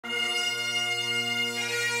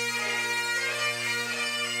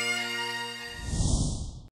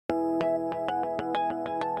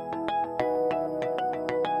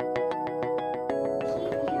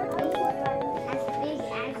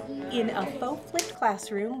In a faux flipped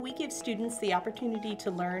classroom, we give students the opportunity to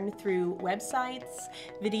learn through websites,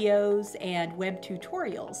 videos, and web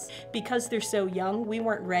tutorials. Because they're so young, we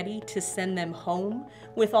weren't ready to send them home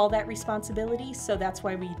with all that responsibility, so that's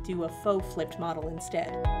why we do a faux flipped model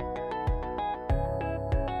instead.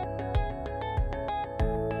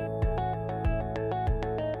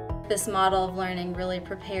 This model of learning really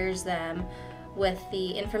prepares them with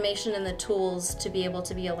the information and the tools to be able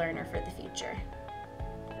to be a learner for the future.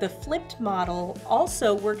 The flipped model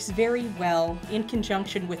also works very well in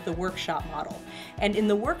conjunction with the workshop model. And in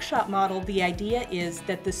the workshop model, the idea is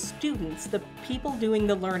that the students, the people doing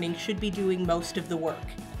the learning, should be doing most of the work.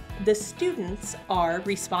 The students are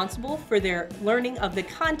responsible for their learning of the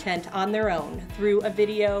content on their own through a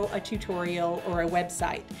video, a tutorial, or a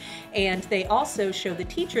website. And they also show the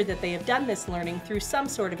teacher that they have done this learning through some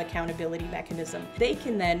sort of accountability mechanism. They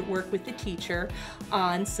can then work with the teacher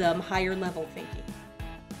on some higher level thinking.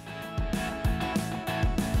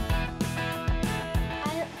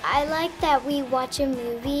 I like that we watch a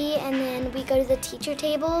movie and then we go to the teacher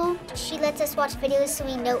table. She lets us watch videos so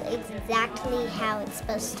we know exactly how it's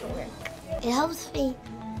supposed to work. It helps me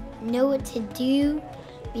know what to do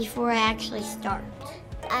before I actually start.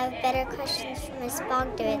 I have better questions for Ms.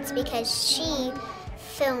 Bogdowitz because she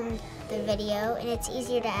filmed the video and it's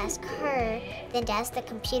easier to ask her than to ask the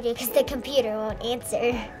computer because the computer won't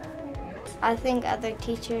answer. I think other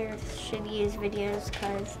teachers should use videos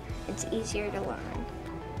because it's easier to learn.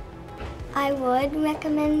 I would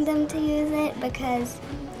recommend them to use it because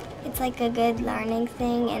it's like a good learning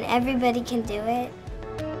thing and everybody can do it.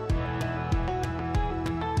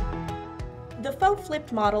 The faux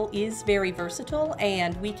flipped model is very versatile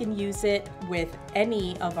and we can use it with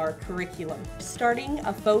any of our curriculum. Starting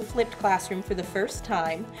a faux flipped classroom for the first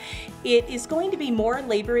time, it is going to be more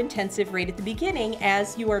labor intensive right at the beginning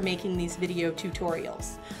as you are making these video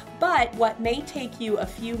tutorials. But what may take you a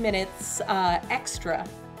few minutes extra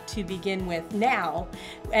to begin with now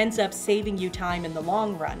ends up saving you time in the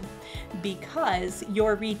long run because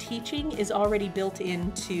your reteaching is already built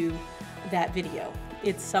into that video.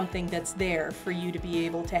 It's something that's there for you to be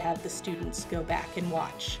able to have the students go back and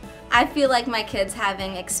watch. I feel like my kids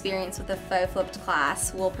having experience with a faux flipped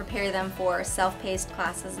class will prepare them for self-paced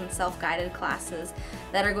classes and self-guided classes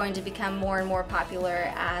that are going to become more and more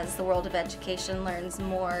popular as the world of education learns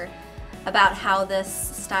more about how this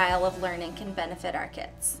style of learning can benefit our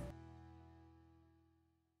kids.